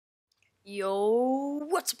Yo,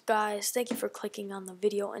 what's up guys? Thank you for clicking on the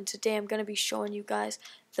video, and today I'm going to be showing you guys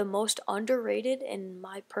the most underrated and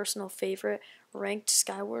my personal favorite ranked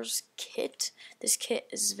Skywars kit. This kit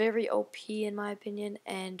is very OP in my opinion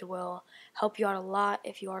and will help you out a lot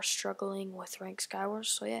if you are struggling with ranked Skywars.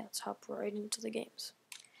 So yeah, let's hop right into the games.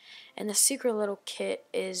 And the secret little kit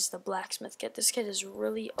is the blacksmith kit. This kit is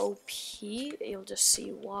really OP. You'll just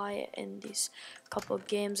see why in these couple of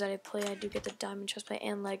games that I play. I do get the diamond chestplate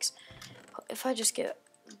and legs. If I just get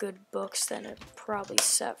good books, then it's probably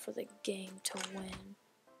set for the game to win.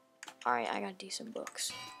 Alright, I got decent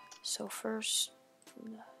books. So first,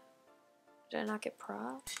 did I not get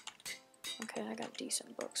prot? Okay, I got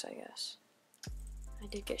decent books, I guess. I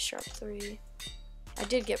did get sharp 3. I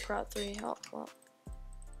did get prot 3. Oh, well.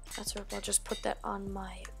 That's right, I'll just put that on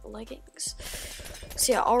my leggings.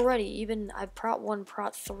 So yeah, already, even I prot 1,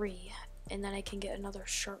 prot 3, and then I can get another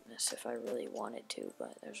sharpness if I really wanted to,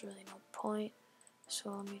 but there's really no point. So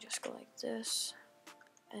let me just go like this,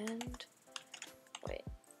 and wait,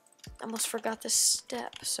 I almost forgot this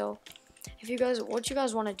step. So if you guys, what you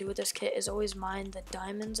guys want to do with this kit is always mine the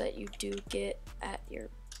diamonds that you do get at your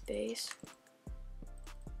base.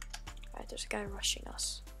 Alright, there's a guy rushing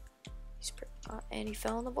us. And he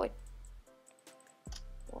fell in the void.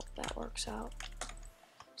 Well, that works out.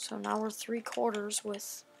 So now we're 3/4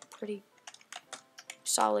 with pretty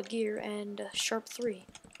solid gear and sharp 3.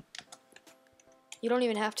 You don't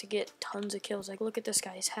even have to get tons of kills. Like, look at this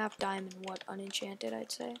guy. He's half diamond, what, unenchanted,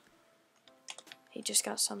 I'd say. He just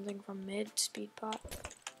got something from mid, speed pot.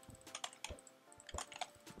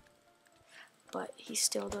 But he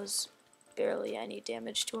still does barely any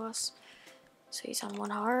damage to us. So he's on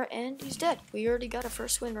 1 heart, and he's dead. We already got a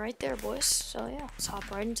first win right there, boys. So yeah, let's hop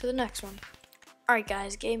right into the next one. Alright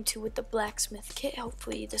guys, game 2 with the blacksmith kit.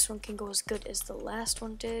 Hopefully this one can go as good as the last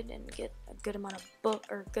one did and get a good amount of book,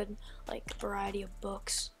 or good, like, variety of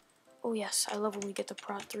books. Oh yes, I love when we get the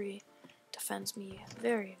prot 3. Defends me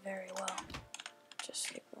very, very well.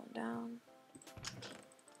 Just keep going down.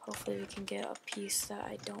 Hopefully we can get a piece that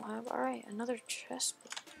I don't have. Alright, another chest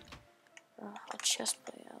plate. A chest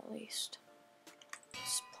plate at least.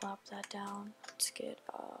 Let's plop that down. Let's get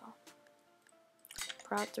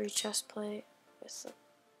prot 3 chest plate with the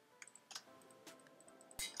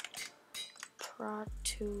prot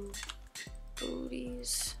 2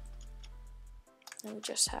 booties. And we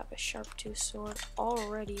just have a sharp 2 sword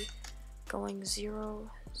already going 0-0.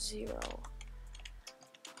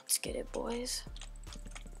 Let's get it, boys.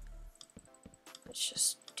 Let's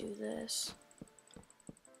just do this.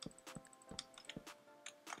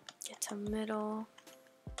 Get to middle.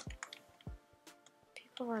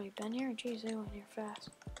 People have already been here? Jeez, they went here fast.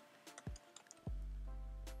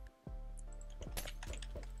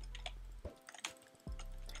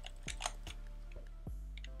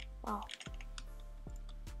 Wow.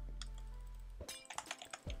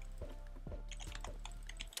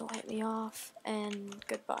 Don't hit me off, and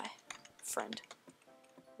goodbye, friend.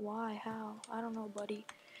 Why? How? I don't know, buddy.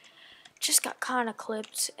 Just got kind of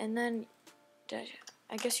clipped, and then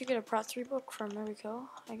I guess you get a prot 3 book from every kill.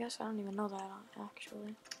 I guess I don't even know that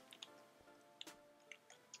actually.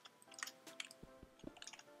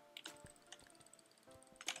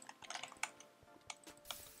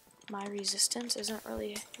 My resistance isn't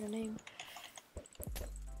really your name.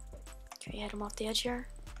 Can we hit him off the edge here?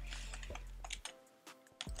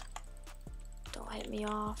 Don't hit me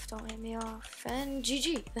off, don't hit me off. And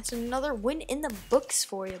GG. That's another win in the books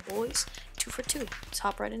for you, boys. 2 for 2. Let's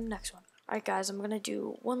hop right into the next one. Alright guys, I'm going to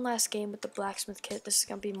do one last game with the blacksmith kit. This is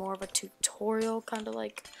going to be more of a tutorial kind of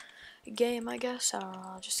like game, I guess. I don't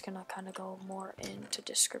know, I'm just going to kind of go more into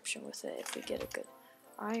description with it if we get a good...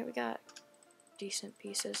 Alright, we got decent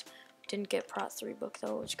pieces. Didn't get prot 3 book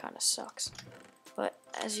though, which kind of sucks. But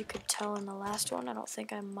as you could tell in the last one, I don't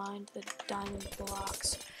think I mined the diamond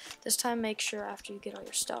blocks. This time make sure after you get all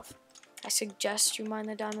your stuff. I suggest you mine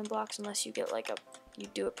the diamond blocks unless you get like you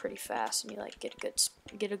do it pretty fast and you like get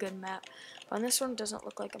a good map. But on this one, it doesn't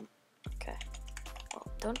look like okay.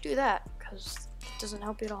 Well, don't do that because it doesn't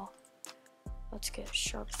help you at all. Let's get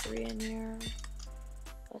sharp 3 in here.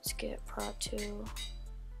 Let's get prot 2,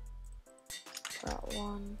 prot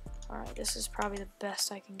 1. Alright, this is probably the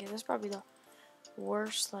best I can get. This is probably the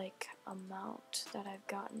worst like amount that I've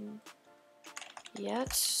gotten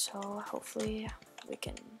yet. So hopefully we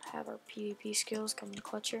can have our PvP skills come in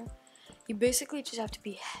clutch here. You basically just have to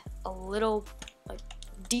be a little like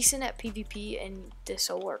decent at PvP and this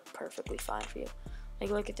will work perfectly fine for you.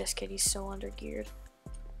 Like, look at this kid, he's so undergeared.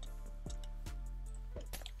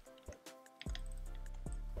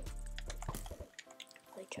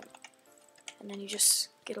 Like him. And then you just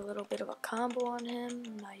get a little bit of a combo on him.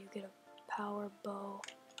 Now you get a power bow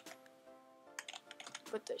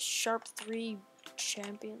with the sharp 3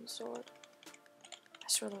 champion sword. I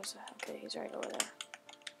swear there was a, okay, he's right over there.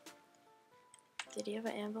 Did he have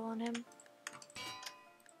an anvil on him?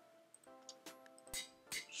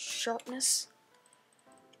 Sharpness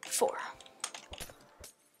 4.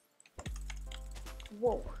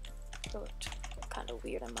 Whoa, that looked kind of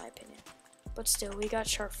weird in my opinion. But still, we got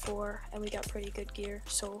sharp 4 and we got pretty good gear.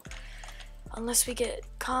 So unless we get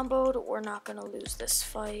comboed, we're not gonna lose this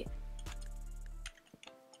fight.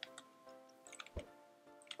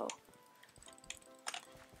 Oh.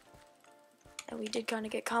 And we did kind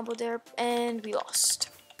of get comboed there, and we lost.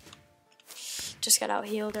 Just got out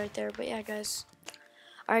healed right there, but yeah, guys.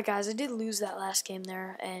 Alright, guys, I did lose that last game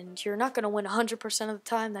there, and you're not going to win 100% of the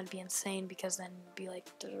time. That'd be insane, because then it'd be like,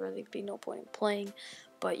 there'd really be no point in playing.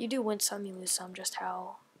 But you do win some, you lose some, just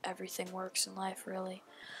how everything works in life, really.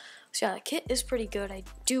 So yeah, the kit is pretty good. I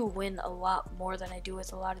do win a lot more than I do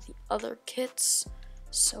with a lot of the other kits.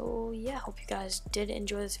 So yeah, hope you guys did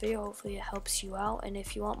enjoy this video. Hopefully it helps you out, and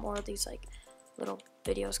if you want more of these like little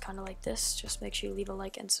videos kind of like this, just make sure you leave a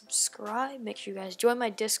like and subscribe. Make sure you guys join my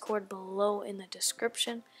Discord below in the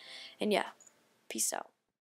description, and yeah, peace out.